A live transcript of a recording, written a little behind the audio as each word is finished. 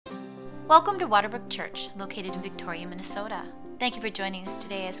Welcome to Waterbrook Church, located in Victoria, Minnesota. Thank you for joining us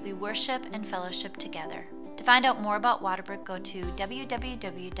today as we worship and fellowship together. To find out more about Waterbrook, go to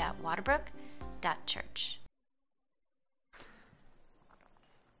www.waterbrook.church.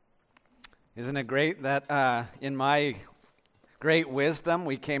 Isn't it great that in my great wisdom,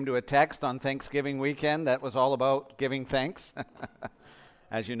 we came to a text on Thanksgiving weekend that was all about giving thanks?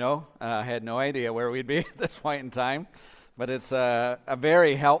 As you know, I had no idea where we'd be at this point in time, but it's a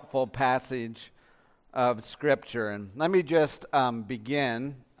very helpful passage of Scripture. And let me just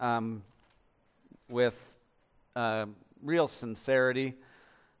begin with real sincerity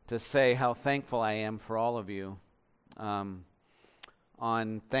to say how thankful I am for all of you. On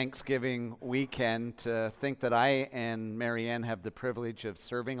Thanksgiving weekend, to think that I and Marianne have the privilege of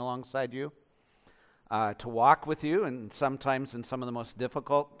serving alongside you, to walk with you, and sometimes in some of the most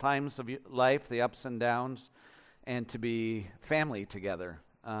difficult times of life, the ups and downs, and to be family together.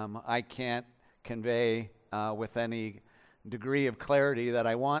 I can't convey with any degree of clarity that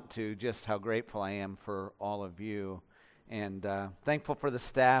I want to just how grateful I am for all of you, and thankful for the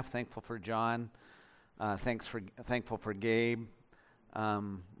staff, thankful for John, thankful for Gabe.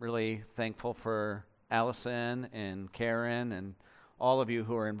 Really thankful for Allison and Karen and all of you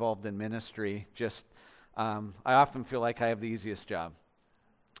who are involved in ministry. Just, I often feel like I have the easiest job,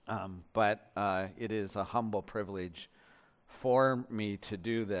 but it is a humble privilege for me to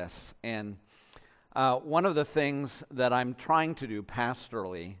do this. And one of the things that I'm trying to do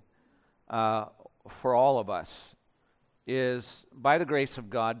pastorally for all of us is, by the grace of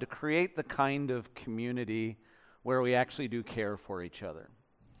God, to create the kind of community where we actually do care for each other,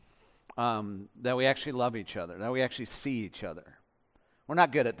 that we actually love each other, that we actually see each other. We're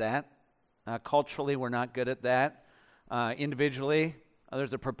not good at that. Culturally, we're not good at that. Individually,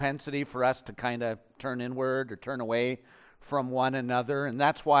 there's a propensity for us to kind of turn inward or turn away from one another. And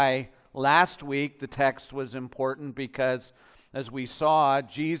that's why last week the text was important, because as we saw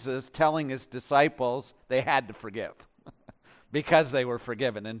Jesus telling his disciples they had to forgive. Because they were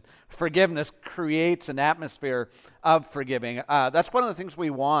forgiven. And forgiveness creates an atmosphere of forgiving. That's one of the things we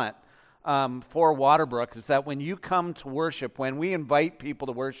want for Waterbrook, is that when you come to worship, when we invite people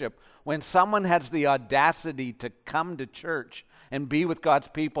to worship, when someone has the audacity to come to church and be with God's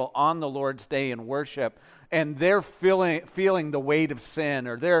people on the Lord's day and worship, and they're feeling the weight of sin,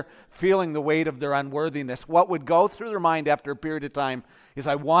 or they're feeling the weight of their unworthiness, what would go through their mind after a period of time is,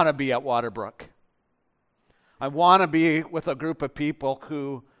 I want to be at Waterbrook. I want to be with a group of people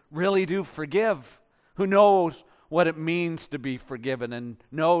who really do forgive, who knows what it means to be forgiven and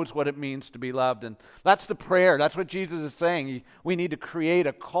knows what it means to be loved. And that's the prayer. That's what Jesus is saying. We need to create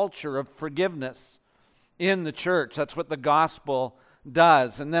a culture of forgiveness in the church. That's what the gospel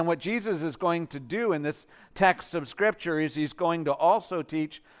does. And then what Jesus is going to do in this text of Scripture is he's going to also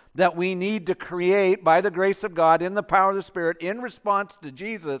teach that we need to create, by the grace of God, in the power of the Spirit, in response to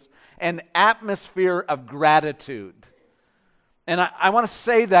Jesus, an atmosphere of gratitude. And I want to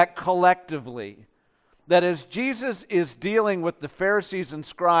say that collectively, that as Jesus is dealing with the Pharisees and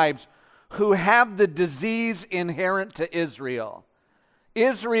scribes who have the disease inherent to Israel,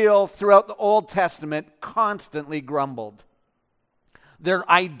 Israel throughout the Old Testament constantly grumbled. Their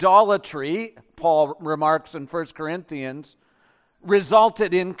idolatry, Paul remarks in 1 Corinthians,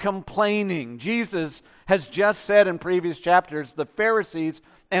 resulted in complaining. Jesus has just said in previous chapters, the Pharisees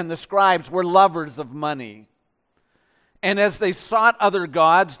and the scribes were lovers of money. And as they sought other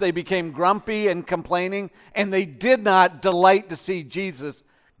gods, they became grumpy and complaining, and they did not delight to see Jesus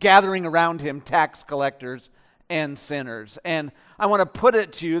gathering around him tax collectors and sinners. And I want to put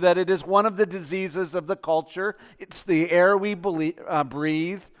it to you that it is one of the diseases of the culture. It's the air we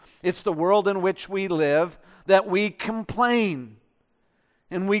breathe. It's the world in which we live, that we complain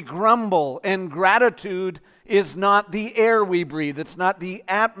and we grumble, and gratitude is not the air we breathe. It's not the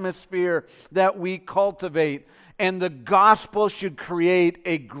atmosphere that we cultivate. And the gospel should create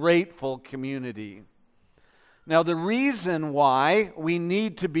a grateful community. Now, the reason why we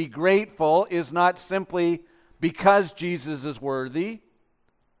need to be grateful is not simply because Jesus is worthy.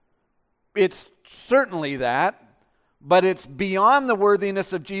 It's certainly that, but it's beyond the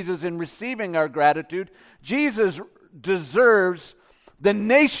worthiness of Jesus in receiving our gratitude. Jesus deserves the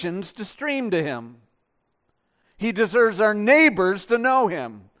nations to stream to him. He deserves our neighbors to know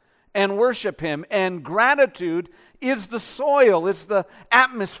him and worship him. And gratitude is the soil, it's the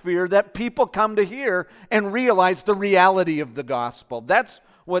atmosphere that people come to hear and realize the reality of the gospel. That's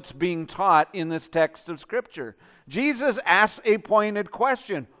what's being taught in this text of Scripture. Jesus asks a pointed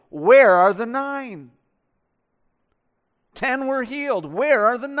question. Where are the 9? 10 were healed. Where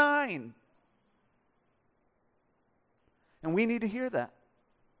are the 9? And we need to hear that.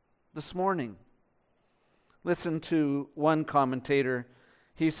 this morning. Listen to one commentator.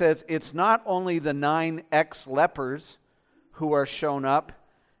 He says, it's not only the 9 ex-lepers who are shown up,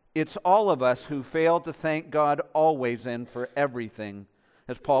 it's all of us who fail to thank God always and for everything,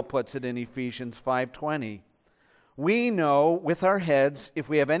 as Paul puts it in Ephesians 5:20. We know with our heads, if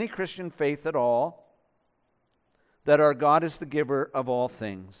we have any Christian faith at all, that our God is the giver of all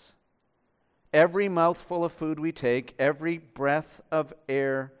things. Every mouthful of food we take, every breath of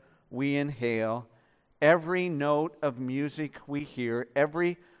air we inhale, every note of music we hear,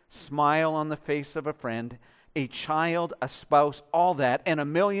 every smile on the face of a friend, a child, a spouse, all that, and a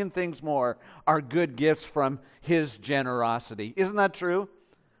million things more are good gifts from His generosity. Isn't that true?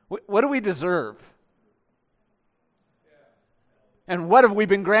 What do we deserve? And what have we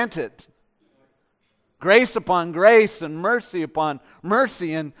been granted? Grace upon grace and mercy upon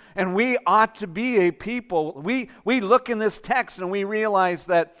mercy. And we ought to be a people. We look in this text and we realize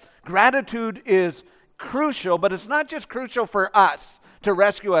that gratitude is crucial, but it's not just crucial for us to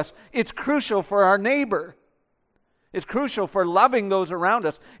rescue us. It's crucial for our neighbor. It's crucial for loving those around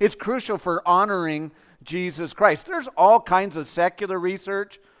us. It's crucial for honoring Jesus Christ. There's all kinds of secular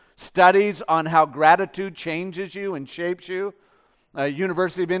research, studies on how gratitude changes you and shapes you.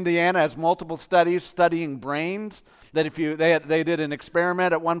 University of Indiana has multiple studies studying brains. That if you, they did an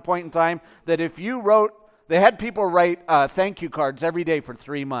experiment at one point in time that if you wrote, they had people write thank you cards every day for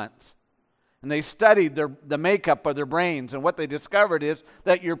 3 months. And they studied the makeup of their brains, and what they discovered is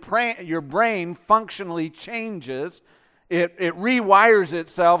that your brain functionally changes. It rewires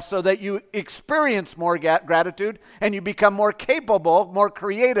itself so that you experience more gratitude, and you become more capable, more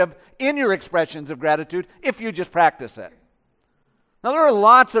creative in your expressions of gratitude if you just practice it. Now, there are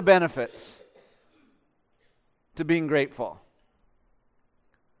lots of benefits to being grateful.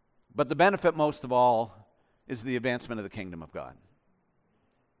 But the benefit most of all is the advancement of the kingdom of God.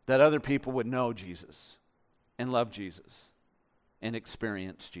 That other people would know Jesus and love Jesus and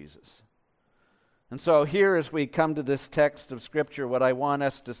experience Jesus. And so here, as we come to this text of Scripture, what I want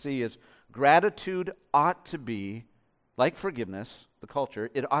us to see is gratitude ought to be, like forgiveness, the culture,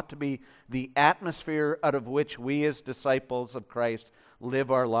 it ought to be the atmosphere out of which we as disciples of Christ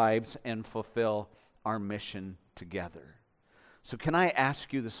live our lives and fulfill our mission together. So can I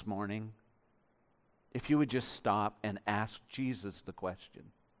ask you this morning, if you would just stop and ask Jesus the question,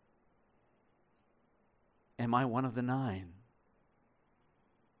 am I one of the 9?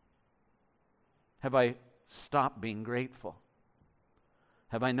 Have I stopped being grateful?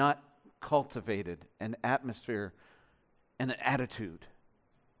 Have I not cultivated an atmosphere and an attitude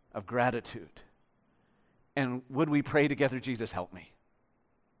of gratitude? And would we pray together, Jesus, help me?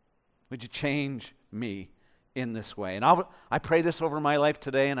 Would you change me in this way? And I pray this over my life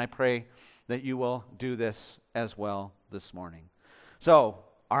today, and I pray that you will do this as well this morning. So,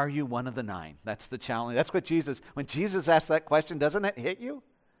 are you one of the 9? That's the challenge. That's what when Jesus asked that question, doesn't it hit you?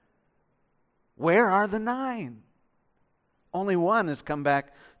 Where are the 9? Only one has come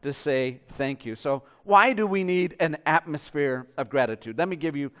back to say thank you. So why do we need an atmosphere of gratitude? Let me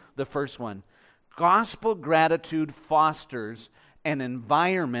give you the first one. Gospel gratitude fosters an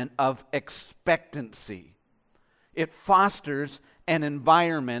environment of expectancy. It fosters an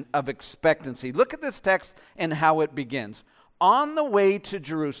environment of expectancy. Look at this text and how it begins. On the way to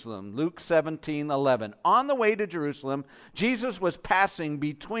Jerusalem, Luke 17:11. On the way to Jerusalem, Jesus was passing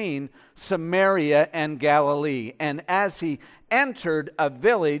between Samaria and Galilee. And as he entered a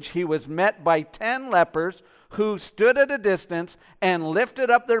village, he was met by 10 lepers who stood at a distance and lifted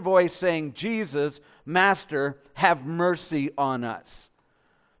up their voice, saying, Jesus, Master, have mercy on us.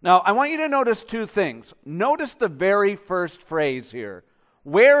 Now, I want you to notice 2 things. Notice the very first phrase here.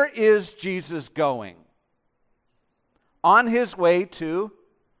 Where is Jesus going? On his way to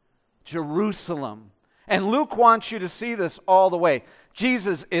Jerusalem. And Luke wants you to see this all the way.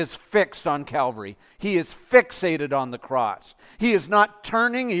 Jesus is fixed on Calvary. He is fixated on the cross. He is not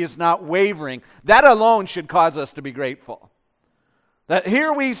turning. He is not wavering. That alone should cause us to be grateful. That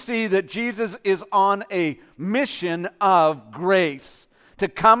here we see that Jesus is on a mission of grace to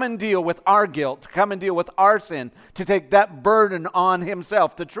come and deal with our guilt, to come and deal with our sin, to take that burden on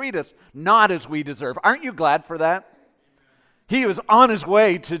himself, to treat us not as we deserve. Aren't you glad for that? He was on his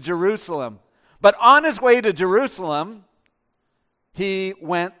way to Jerusalem. But on his way to Jerusalem, he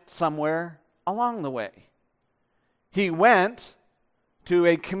went somewhere along the way. He went to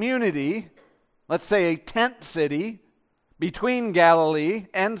a community, let's say a tent city, between Galilee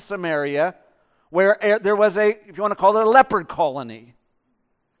and Samaria, where there was if you want to call it a leper colony.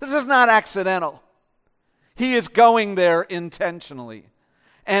 This is not accidental. He is going there intentionally.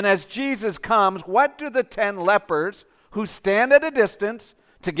 And as Jesus comes, what do the 10 lepers who stand at a distance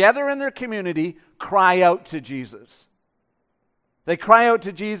together in their community, cry out to Jesus. They cry out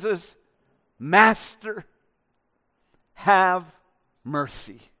to Jesus, Master, have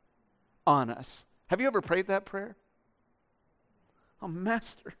mercy on us. Have you ever prayed that prayer? Oh,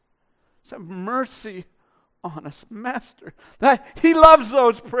 Master, have mercy on us, Master. He loves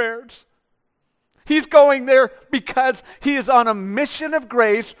those prayers. He's going there because he is on a mission of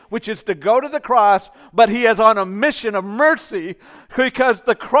grace, which is to go to the cross, but he is on a mission of mercy because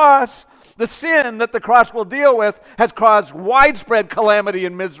the cross, the sin that the cross will deal with, has caused widespread calamity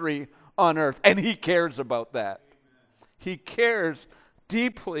and misery on earth, and he cares about that. He cares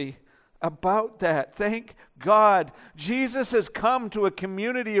deeply about that. Thank God. Jesus has come to a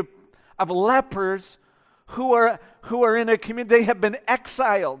community of lepers who are in a community. They have been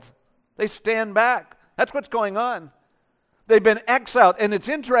exiled. They stand back. That's what's going on. They've been exiled. And it's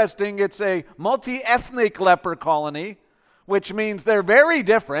interesting, it's a multi-ethnic leper colony, which means they're very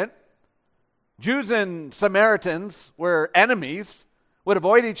different. Jews and Samaritans were enemies, would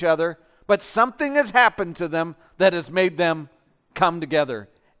avoid each other, but something has happened to them that has made them come together.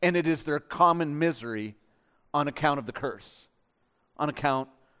 And it is their common misery on account of the curse, on account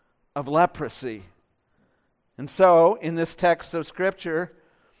of leprosy. And so, in this text of Scripture,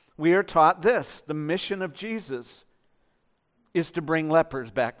 we are taught this: the mission of Jesus is to bring lepers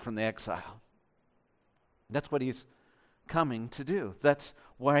back from the exile. That's what he's coming to do. That's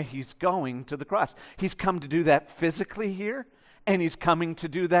why he's going to the cross. He's come to do that physically here, and he's coming to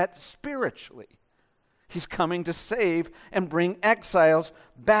do that spiritually. He's coming to save and bring exiles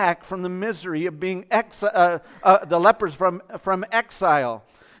back from the misery of being the lepers from exile.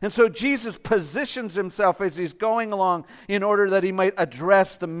 And so Jesus positions himself as he's going along in order that he might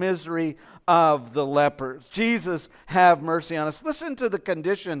address the misery of the lepers. Jesus, have mercy on us. Listen to the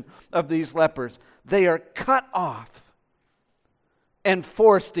condition of these lepers. They are cut off and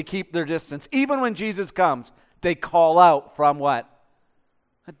forced to keep their distance. Even when Jesus comes, they call out from what?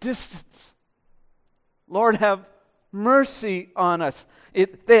 A distance. Lord, have mercy on us.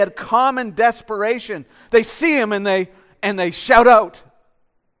 They had common desperation. They see him and they shout out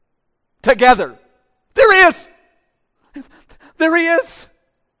together, there he is! There he is!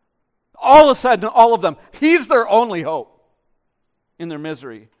 All of a sudden, all of them, he's their only hope in their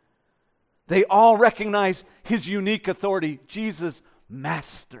misery. They all recognize his unique authority. Jesus,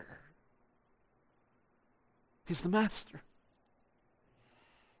 Master. He's the Master.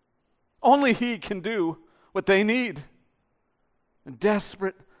 Only he can do what they need.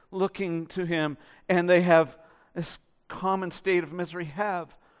 Desperate looking to him, and they have this common state of misery.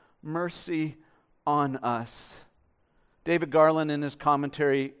 Have mercy on us. David Garland in his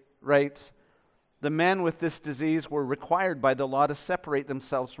commentary writes, the men with this disease were required by the law to separate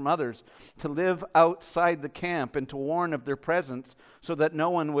themselves from others, to live outside the camp and to warn of their presence so that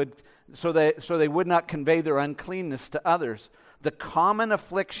they would not convey their uncleanness to others. The common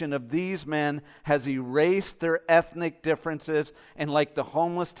affliction of these men has erased their ethnic differences, and like the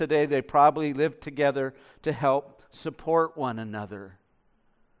homeless today, they probably live together to help support one another.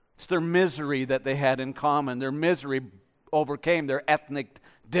 It's their misery that they had in common. Their misery overcame their ethnic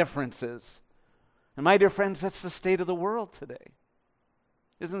differences. And my dear friends, that's the state of the world today.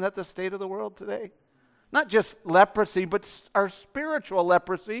 Isn't that the state of the world today? Not just leprosy, but our spiritual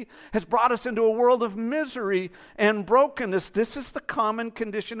leprosy has brought us into a world of misery and brokenness. This is the common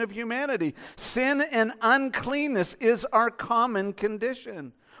condition of humanity. Sin and uncleanness is our common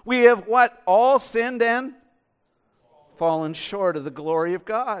condition. We have what? All sinned and fallen short of the glory of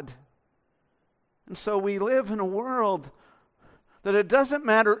God. And so we live in a world that it doesn't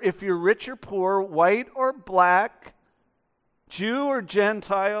matter if you're rich or poor, white or black, Jew or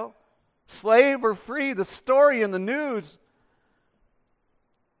Gentile, slave or free. The story in the news: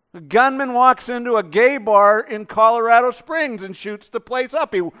 a gunman walks into a gay bar in Colorado Springs and shoots the place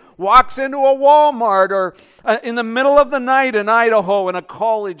up. He walks into a Walmart or in the middle of the night in Idaho in a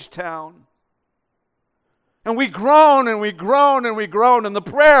college town. And we groan and we groan and we groan, and the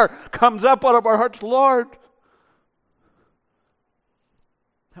prayer comes up out of our hearts, Lord,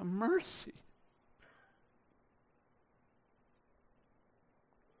 have mercy.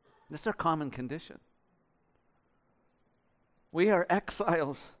 That's our common condition. We are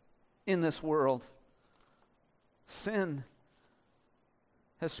exiles in this world. Sin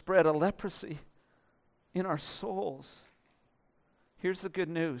has spread a leprosy in our souls. Here's the good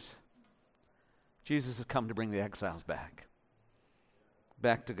news. Jesus has come to bring the exiles back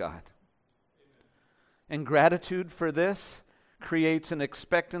to God. And gratitude for this creates an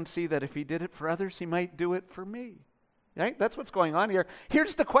expectancy that if he did it for others, he might do it for me. Right? That's what's going on here.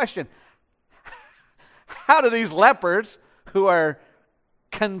 Here's the question. How do these lepers who are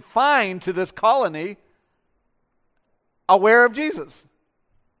confined to this colony aware of Jesus.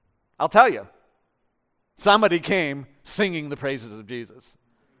 I'll tell you, somebody came singing the praises of Jesus.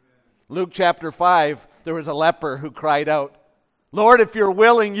 Luke chapter 5, there was a leper who cried out, "Lord, if you're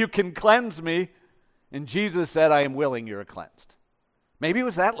willing, you can cleanse me." And Jesus said, "I am willing, you're cleansed." Maybe it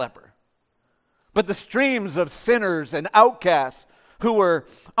was that leper. But the streams of sinners and outcasts who were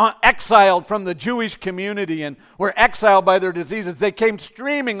exiled from the Jewish community and were exiled by their diseases, they came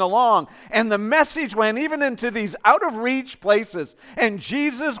streaming along. And the message went even into these out-of-reach places. And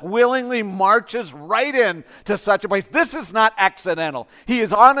Jesus willingly marches right in to such a place. This is not accidental. He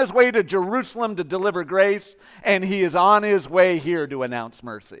is on his way to Jerusalem to deliver grace, and he is on his way here to announce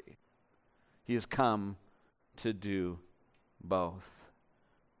mercy. He has come to do both.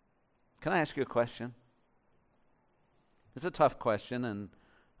 Can I ask you a question? It's a tough question, and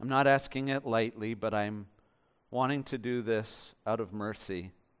I'm not asking it lightly, but I'm wanting to do this out of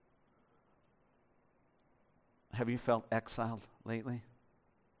mercy. Have you felt exiled lately?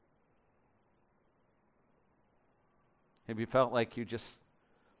 Have you felt like you just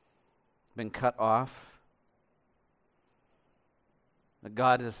been cut off? That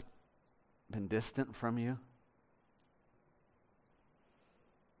God has been distant from you?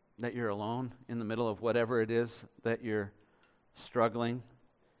 That you're alone in the middle of whatever it is that you're struggling?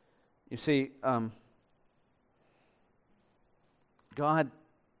 You see, God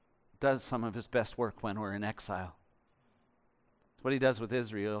does some of his best work when we're in exile. It's what he does with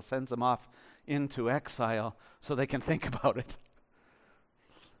Israel. He sends them off into exile so they can think about it.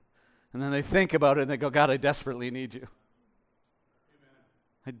 And then they think about it and they go, "God, I desperately need you.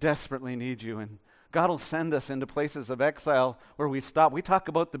 I desperately need you." And God will send us into places of exile where we stop. We talk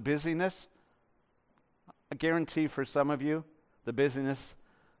about the busyness. I guarantee for some of you, the busyness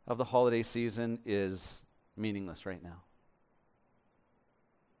of the holiday season is meaningless right now.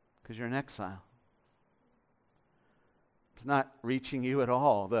 Because you're in exile. It's not reaching you at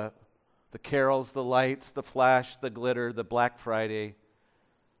all. The carols, the lights, the flash, the glitter, the Black Friday.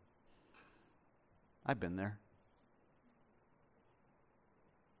 I've been there.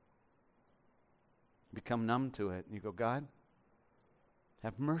 Become numb to it. And you go, "God,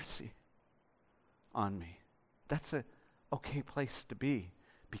 have mercy on me." That's a okay place to be,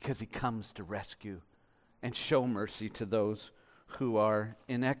 because he comes to rescue and show mercy to those who are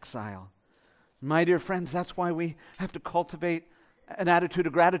in exile. My dear friends, that's why we have to cultivate an attitude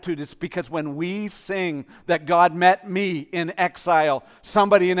of gratitude. It's because when we sing that God met me in exile,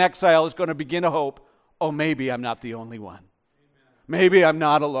 somebody in exile is going to begin to hope, "Oh, maybe I'm not the only one. Maybe I'm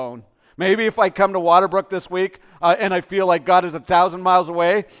not alone. Maybe if I come to Waterbrook this week and I feel like God is 1,000 miles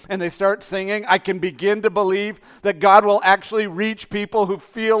away and they start singing, I can begin to believe that God will actually reach people who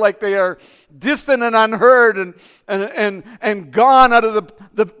feel like they are distant and unheard and gone out of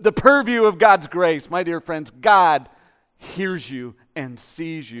the purview of God's grace." My dear friends, God hears you and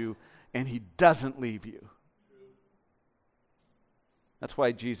sees you, and he doesn't leave you. That's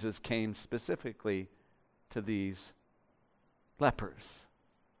why Jesus came specifically to these lepers.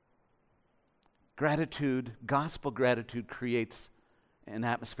 Gratitude, gospel gratitude, creates an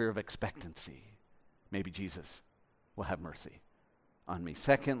atmosphere of expectancy. Maybe Jesus will have mercy on me.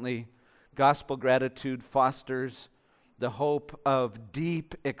 Secondly, gospel gratitude fosters the hope of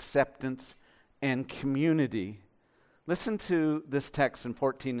deep acceptance and community. Listen to this text in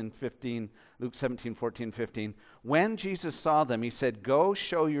 14 and 15, Luke 17, 14, 15. When Jesus saw them, he said, "Go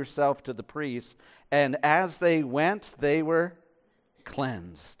show yourself to the priests." And as they went, they were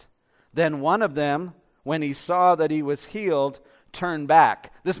cleansed. Then one of them, when he saw that he was healed, turned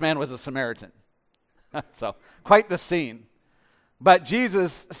back. This man was a Samaritan. So, quite the scene. But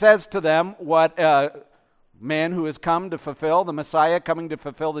Jesus says to them what a man who has come to fulfill, the Messiah coming to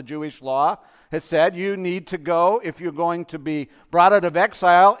fulfill the Jewish law, has said, you need to go, if you're going to be brought out of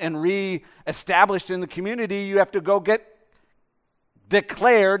exile and re-established in the community, you have to go get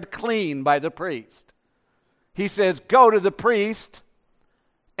declared clean by the priest. He says, go to the priest.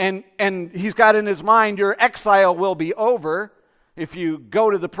 And he's got in his mind, your exile will be over if you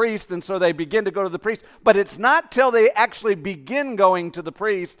go to the priest, and so they begin to go to the priest. But it's not till they actually begin going to the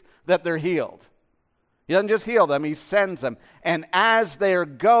priest that they're healed. He doesn't just heal them, he sends them. And as they're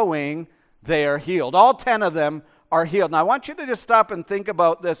going, they are healed. All 10 of them are healed. Now I want you to just stop and think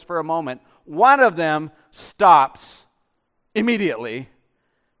about this for a moment. One of them stops immediately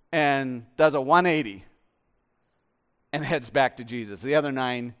and does a 180. And heads back to Jesus. The other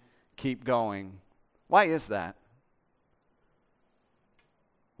 9 keep going. Why is that?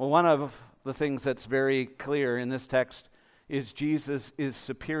 Well, one of the things that's very clear in this text is Jesus is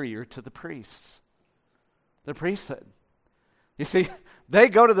superior to the priests. The priesthood. You see, they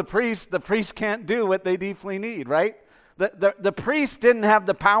go to the priest can't do what they deeply need, right? The priest didn't have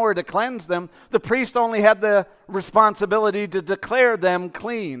the power to cleanse them. The priest only had the responsibility to declare them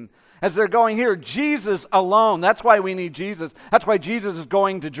clean. As they're going here, Jesus alone, that's why we need Jesus. That's why Jesus is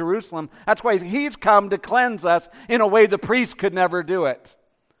going to Jerusalem. That's why he's come to cleanse us in a way the priest could never do it.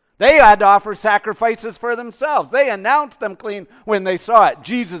 They had to offer sacrifices for themselves. They announced them clean when they saw it.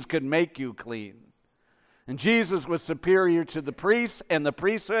 Jesus could make you clean. And Jesus was superior to the priests and the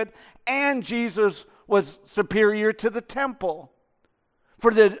priesthood, and Jesus was superior to the temple.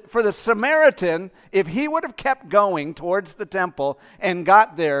 For the Samaritan, if he would have kept going towards the temple and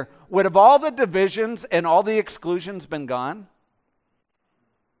got there, would have all the divisions and all the exclusions been gone?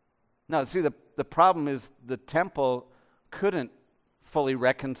 No, see, the problem is the temple couldn't fully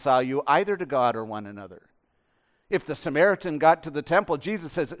reconcile you either to God or one another. If the Samaritan got to the temple,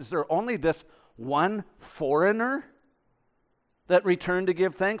 Jesus says, is there only this one foreigner that returned to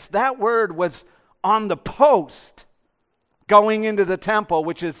give thanks? That word was on the post going into the temple,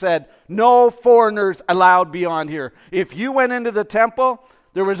 which is said, no foreigners allowed beyond here. If you went into the temple,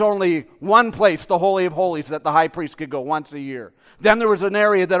 there was only one place, the Holy of Holies, that the high priest could go once a year. Then there was an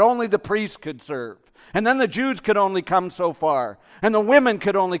area that only the priest could serve. And then the Jews could only come so far. And the women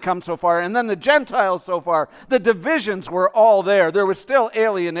could only come so far. And then the Gentiles so far. The divisions were all there. There was still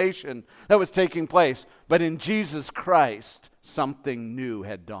alienation that was taking place. But in Jesus Christ, something new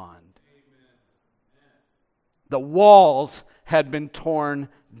had dawned. The walls had been torn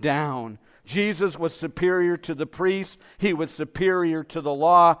down. Jesus was superior to the priests. He was superior to the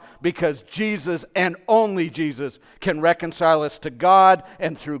law because Jesus and only Jesus can reconcile us to God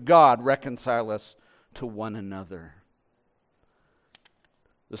and through God reconcile us to one another.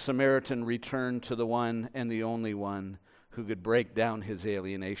 The Samaritan returned to the one and the only one who could break down his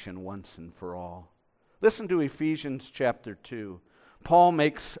alienation once and for all. Listen to Ephesians chapter 2. Paul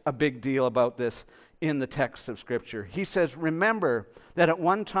makes a big deal about this in the text of Scripture. He says, remember that at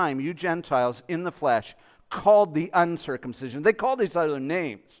one time you Gentiles in the flesh called the uncircumcision. They called these other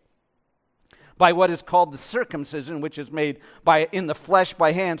names by what is called the circumcision, which is made in the flesh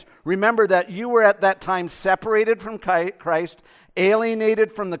by hands. Remember that you were at that time separated from Christ,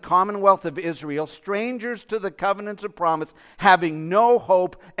 alienated from the commonwealth of Israel, strangers to the covenants of promise, having no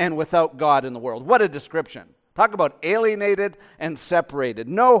hope and without God in the world. What a description. Talk about alienated and separated.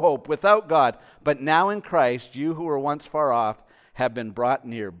 No hope, without God. But now in Christ, you who were once far off have been brought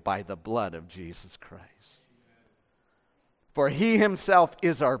near by the blood of Jesus Christ. For he himself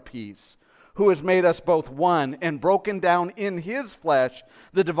is our peace, who has made us both one and broken down in his flesh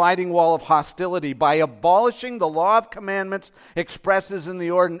the dividing wall of hostility by abolishing the law of commandments expressed in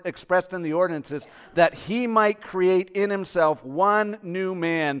the ordinances, that he might create in himself one new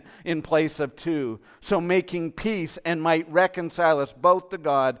man in place of two, so making peace and might reconcile us both to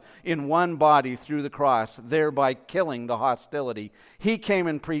God in one body through the cross, thereby killing the hostility. He came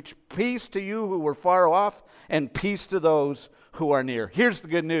and preached peace to you who were far off and peace to those who are near. Here's the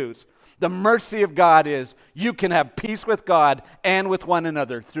good news. The mercy of God is you can have peace with God and with one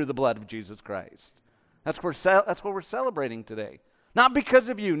another through the blood of Jesus Christ. That's what we're celebrating today. Not because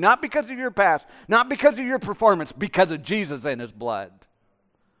of you, not because of your past, not because of your performance, because of Jesus and his blood.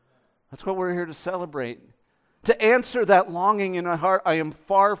 That's what we're here to celebrate. To answer that longing in our heart, I am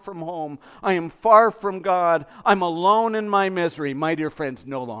far from home. I am far from God. I'm alone in my misery. My dear friends,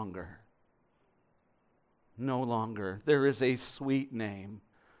 no longer. No longer. There is a sweet name,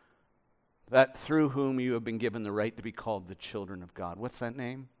 that through whom you have been given the right to be called the children of God. What's that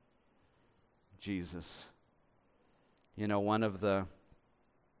name? Jesus. You know, one of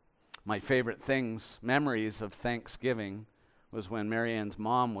my favorite memories of Thanksgiving was when Marianne's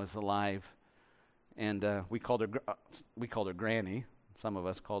mom was alive, and we called her Granny. Some of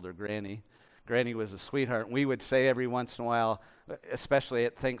us called her Granny. Granny was a sweetheart. We would say every once in a while, especially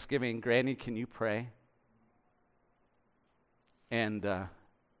at Thanksgiving, Granny, can you pray? And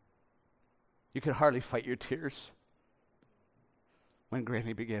you could hardly fight your tears when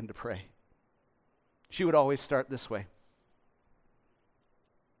Granny began to pray. She would always start this way.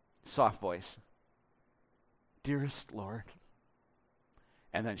 Soft voice. Dearest Lord.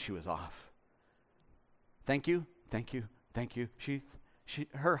 And then she was off. Thank you, thank you, thank you.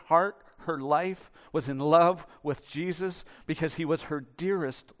 Her heart, her life was in love with Jesus because he was her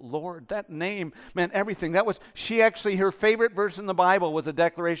dearest Lord. That name meant everything. Her favorite verse in the Bible was a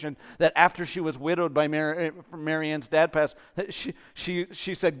declaration that after she was widowed by Marianne's dad passed, she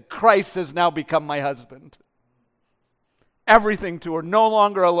said, Christ has now become my husband. Everything to her, no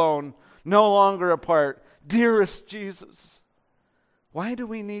longer alone, no longer apart. Dearest Jesus. Why do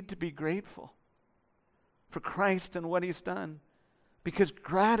we need to be grateful for Christ and what he's done? Because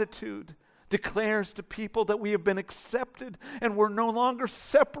gratitude declares to people that we have been accepted and we're no longer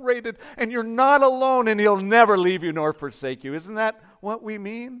separated and you're not alone and He'll never leave you nor forsake you. Isn't that what we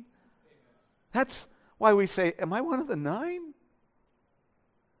mean? That's why we say, am I one of the 9?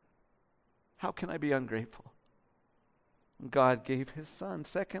 How can I be ungrateful? God gave His Son.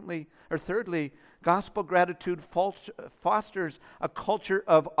 Thirdly, gospel gratitude fosters a culture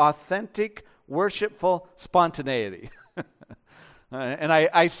of authentic, worshipful spontaneity. And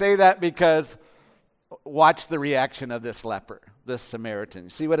I say that because watch the reaction of this leper, this Samaritan.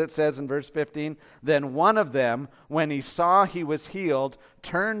 See what it says in verse 15? Then one of them, when he saw he was healed,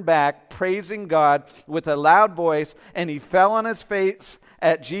 turned back, praising God with a loud voice, and he fell on his face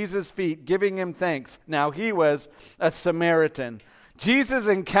at Jesus' feet, giving Him thanks. Now he was a Samaritan. Jesus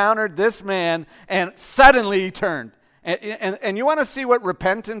encountered this man, and suddenly he turned. And you want to see what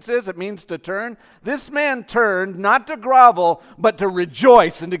repentance is? It means to turn. This man turned not to grovel, but to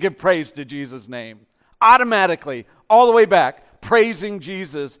rejoice and to give praise to Jesus' name. Automatically, all the way back, praising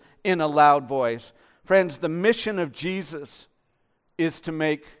Jesus in a loud voice. Friends, the mission of Jesus is to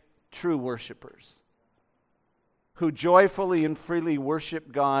make true worshipers who joyfully and freely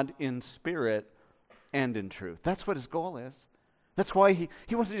worship God in spirit and in truth. That's what His goal is. That's why he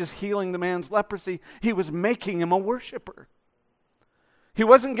wasn't just healing the man's leprosy. He was making him a worshiper. He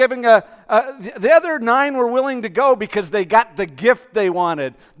wasn't giving the other 9 were willing to go because they got the gift they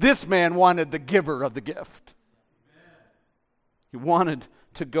wanted. This man wanted the giver of the gift. Amen. He wanted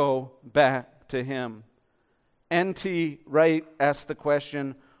to go back to Him. N.T. Wright asked the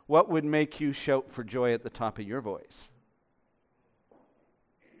question, what would make you shout for joy at the top of your voice?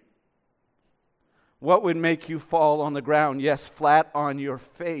 What would make you fall on the ground, yes, flat on your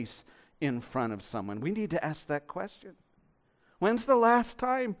face in front of someone? We need to ask that question. When's the last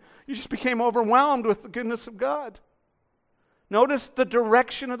time you just became overwhelmed with the goodness of God? Notice the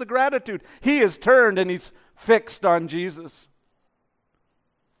direction of the gratitude. He has turned and he's fixed on Jesus.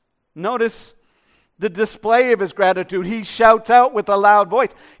 Notice the display of his gratitude. He shouts out with a loud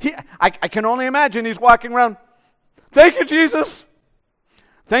voice. I can only imagine he's walking around, "Thank you, Jesus.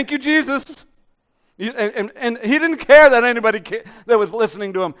 Thank you, Jesus." And he didn't care that anybody that was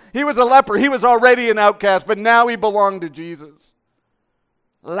listening to him. He was a leper. He was already an outcast, but now he belonged to Jesus.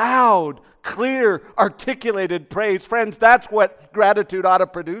 Loud, clear, articulated praise. Friends, that's what gratitude ought to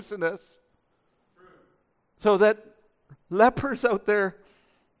produce in us. So that lepers out there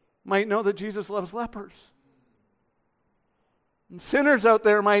might know that Jesus loves lepers. And sinners out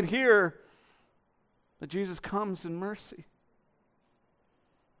there might hear that Jesus comes in mercy.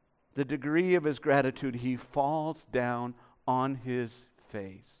 The degree of his gratitude, he falls down on his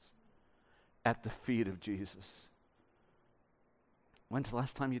face at the feet of Jesus. When's the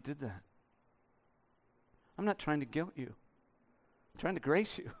last time you did that? I'm not trying to guilt you. I'm trying to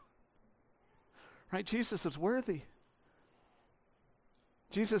grace you. Right? Jesus is worthy.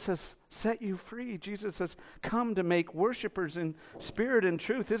 Jesus has set you free. Jesus has come to make worshipers in spirit and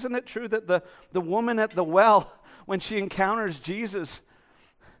truth. Isn't it true that the woman at the well, when she encounters Jesus,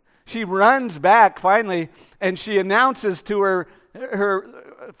 she runs back finally and she announces to her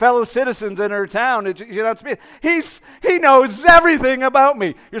fellow citizens in her town, he knows everything about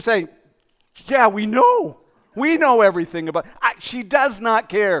me. You're saying, yeah, we know. We know everything about. She does not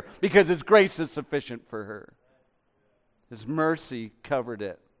care because His grace is sufficient for her. His mercy covered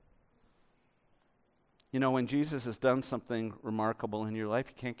it. You know, when Jesus has done something remarkable in your life,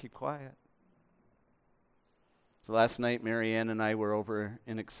 you can't keep quiet. So last night, Marianne and I were over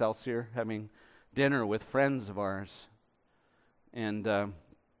in Excelsior having dinner with friends of ours, and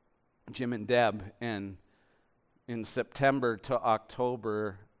Jim and Deb. And in September to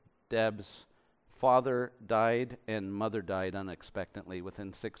October, Deb's father died and mother died unexpectedly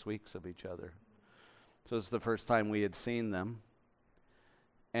within 6 weeks of each other. So it's the first time we had seen them.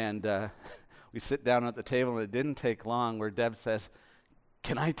 And we sit down at the table, and it didn't take long where Deb says,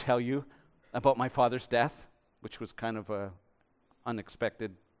 "Can I tell you about my father's death?" Which was kind of a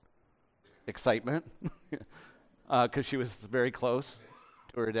unexpected excitement because she was very close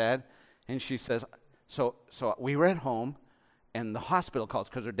to her dad. And she says, so we were at home, and the hospital calls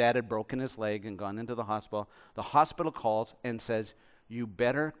because her dad had broken his leg and gone into the hospital. The hospital calls and says, "You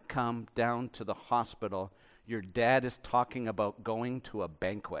better come down to the hospital. Your dad is talking about going to a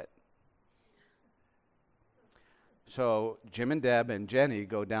banquet." So Jim and Deb and Jenny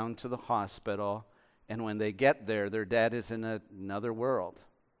go down to the hospital. And when they get there, their dad is in another world.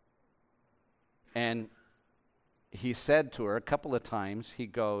 And he said to her a couple of times, he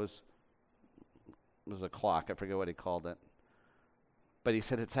goes, it was a clock, I forget what he called it. But he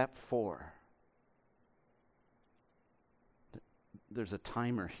said, "It's at 4. there's a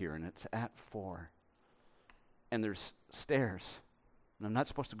timer here, and it's at 4. And there's stairs, and I'm not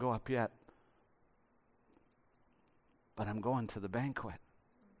supposed to go up yet. But I'm going to the banquet.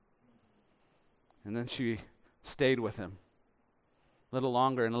 And then she stayed with him a little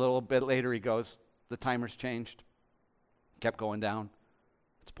longer, and a little bit later he goes, the timer's changed. Kept going down.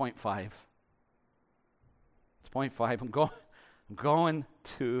 It's 0.5. It's 0.5. I'm going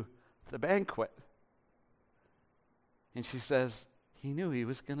to the banquet. And she says, he knew he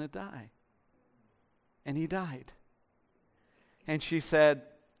was going to die. And he died. And she said,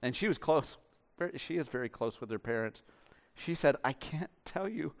 and she was close. She is very close with her parents. She said, I can't tell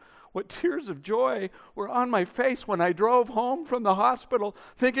you what tears of joy were on my face when I drove home from the hospital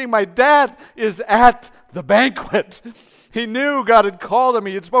thinking my dad is at the banquet. He knew God had called him.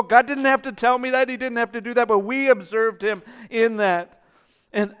 He had spoke. God didn't have to tell me that. He didn't have to do that, but we observed him in that.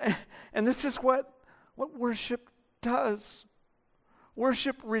 And this is what worship does.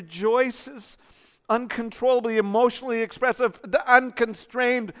 Worship rejoices, uncontrollably, emotionally expressive,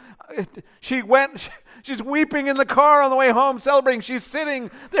 unconstrained. She's weeping in the car on the way home, celebrating. She's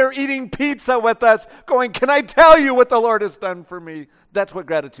sitting there eating pizza with us, going, can I tell you what the Lord has done for me? That's what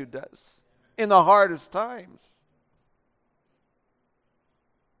gratitude does in the hardest times.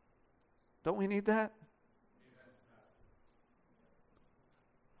 Don't we need that?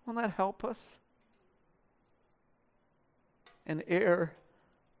 Won't that help us? An air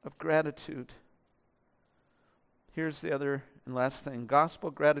of gratitude. Here's the other and last thing.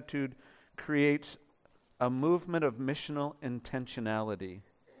 Gospel gratitude creates a movement of missional intentionality.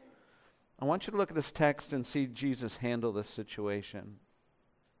 I want you to look at this text and see Jesus handle this situation.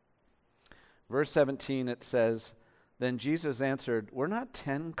 Verse 17, it says, then Jesus answered, were not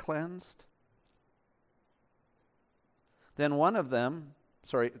 10 cleansed? Then one of them,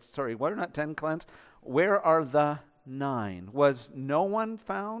 were not 10 cleansed? Where are the 9? Was no one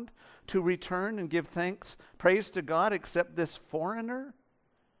found to return and give thanks, praise to God, except this foreigner?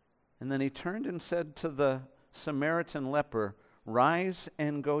 And then he turned and said to the Samaritan leper, rise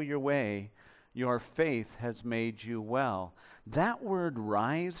and go your way. Your faith has made you well. That word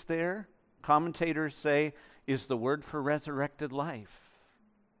rise there, commentators say, is the word for resurrected life.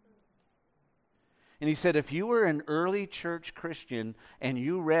 And he said, if you were an early church Christian and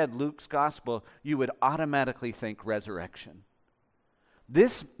you read Luke's gospel, you would automatically think resurrection.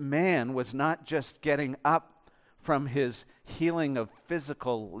 This man was not just getting up from his healing of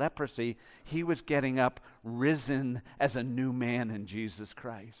physical leprosy, he was getting up risen as a new man in Jesus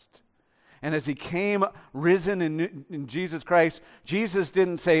Christ. And as he came risen in Jesus Christ, Jesus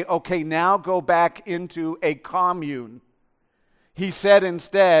didn't say, okay, now go back into a commune. He said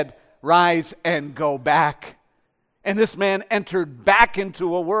instead, rise and go back. And this man entered back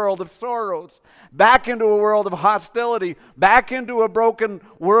into a world of sorrows, back into a world of hostility, back into a broken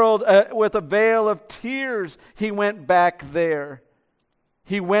world with a veil of tears. He went back there.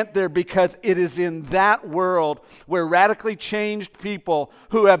 He went there because it is in that world where radically changed people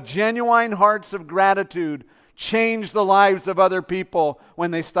who have genuine hearts of gratitude change the lives of other people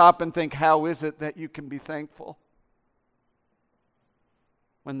when they stop and think, how is it that you can be thankful?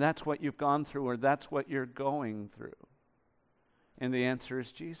 When that's what you've gone through or that's what you're going through. And the answer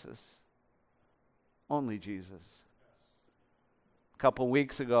is Jesus. Only Jesus. A couple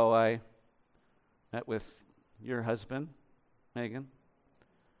weeks ago, I met with your husband, Megan,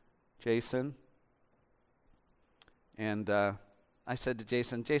 Jason. And I said to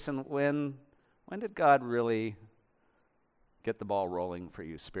Jason, when did God really get the ball rolling for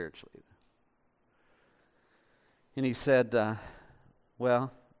you spiritually? And he said,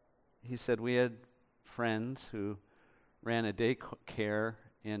 we had friends who ran a daycare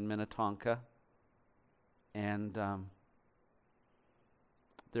in Minnetonka, and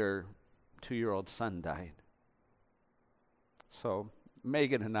their 2-year-old son died. So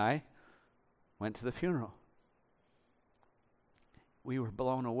Megan and I went to the funeral. We were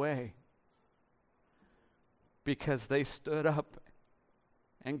blown away because they stood up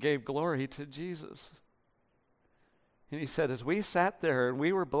and gave glory to Jesus. And he said, as we sat there and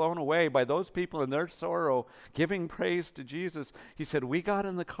we were blown away by those people in their sorrow, giving praise to Jesus, he said, we got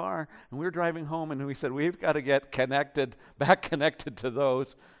in the car and we were driving home and we said, we've got to get back connected to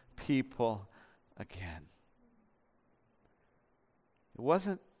those people again. It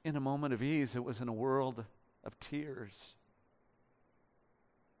wasn't in a moment of ease, it was in a world of tears.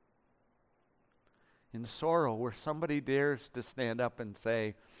 In sorrow, where somebody dares to stand up and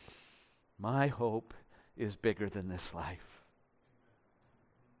say, my hope is bigger than this life.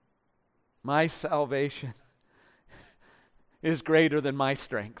 My salvation is greater than my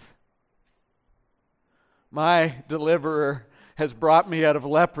strength. My deliverer has brought me out of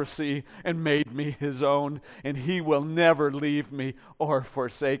leprosy and made me his own, and he will never leave me or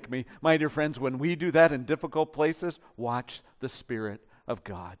forsake me. My dear friends, when we do that in difficult places, watch the Spirit of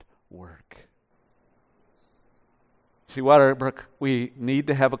God work. See, Waterbrook, we need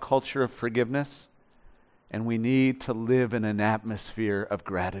to have a culture of forgiveness, and we need to live in an atmosphere of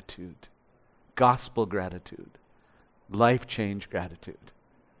gratitude, gospel gratitude, life change gratitude.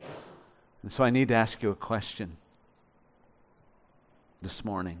 And so I need to ask you a question this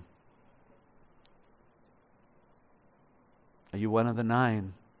morning. Are you one of the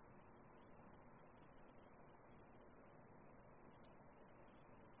 9?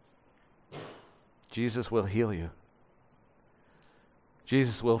 Jesus will heal you.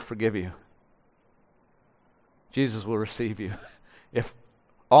 Jesus will forgive you. Jesus will receive you. If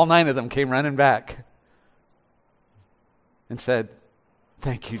all 9 of them came running back and said,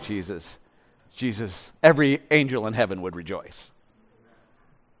 "Thank you, Jesus," every angel in heaven would rejoice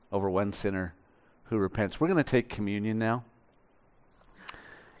over one sinner who repents. We're going to take communion now.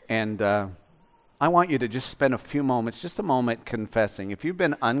 And I want you to just spend a few moments, just a moment confessing. If you've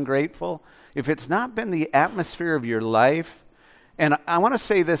been ungrateful, if it's not been the atmosphere of your life, and I want to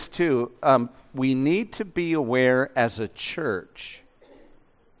say this too, we need to be aware as a church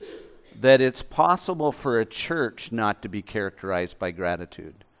that it's possible for a church not to be characterized by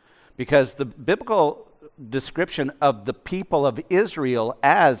gratitude. Because the biblical description of the people of Israel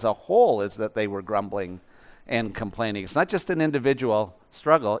as a whole is that they were grumbling and complaining. It's not just an individual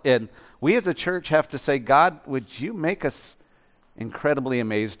struggle. And we as a church have to say, God, would you make us incredibly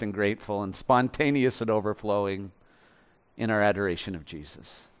amazed and grateful and spontaneous and overflowing in our adoration of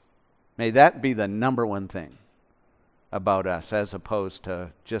Jesus. May that be the number one thing about us, as opposed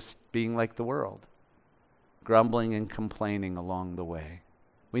to just being like the world, grumbling and complaining along the way.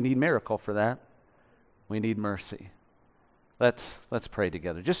 We need miracle for that. We need mercy. Let's pray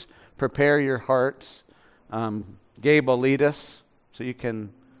together. Just prepare your hearts. Gabe will lead us so you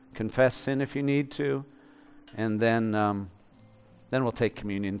can confess sin if you need to, and then we'll take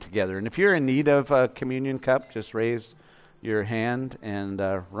communion together. And if you're in need of a communion cup, just raise your hand, and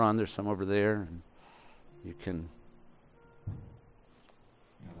Ron, there's some over there, and you can.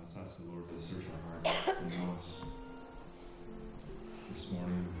 Yeah, let's ask the Lord to search our hearts and know us this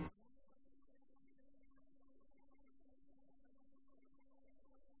morning.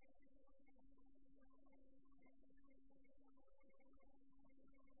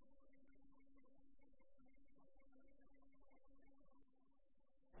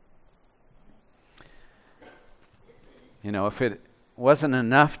 You know, if it wasn't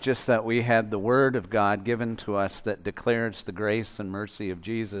enough just that we had the Word of God given to us that declares the grace and mercy of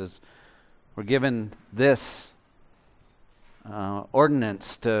Jesus, we're given this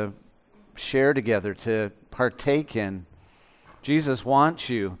ordinance to share together, to partake in. Jesus wants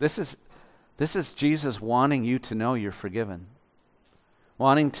you. This is Jesus wanting you to know you're forgiven,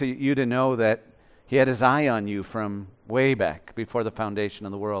 wanting you to know that He had His eye on you from way back before the foundation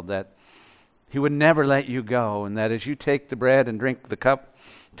of the world, that He would never let you go, and that as you take the bread and drink the cup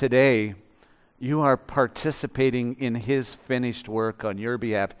today, you are participating in His finished work on your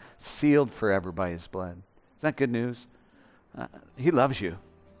behalf, sealed forever by His blood. Isn't that good news? He loves you.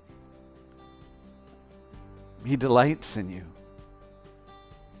 He delights in you.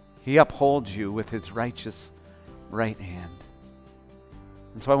 He upholds you with His righteous right hand.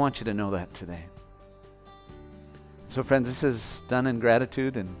 And so I want you to know that today. So friends, this is done in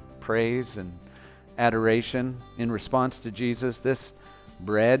gratitude and praise and adoration in response to Jesus. This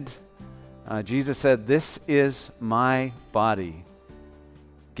bread, Jesus said, "This is my body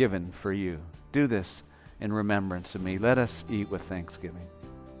given for you. Do this in remembrance of me." Let us eat with thanksgiving.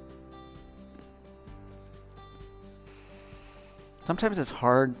 Sometimes it's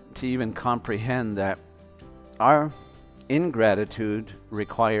hard to even comprehend that our ingratitude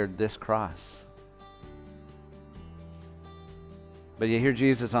required this cross. But you hear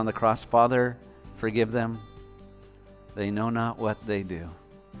Jesus on the cross, "Father, forgive them. They know not what they do."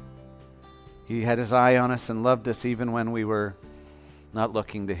 He had His eye on us and loved us even when we were not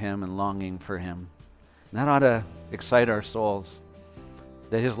looking to Him and longing for Him. And that ought to excite our souls,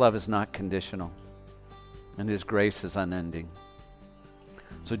 that His love is not conditional and His grace is unending.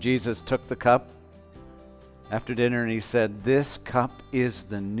 So Jesus took the cup after dinner and He said, "This cup is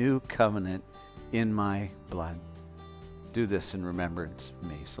the new covenant in my blood. Do this in remembrance of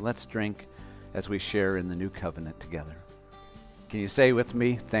me." So let's drink as we share in the new covenant together. Can you say with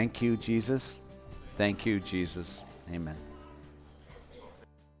me, "Thank you, Jesus"? Thank you, Jesus. Amen.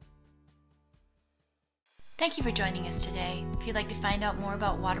 Thank you for joining us today. If you'd like to find out more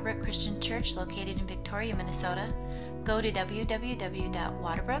about Waterbrook Christian Church located in Victoria, Minnesota, go to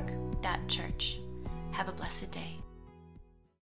www.waterbrook.church. Have a blessed day.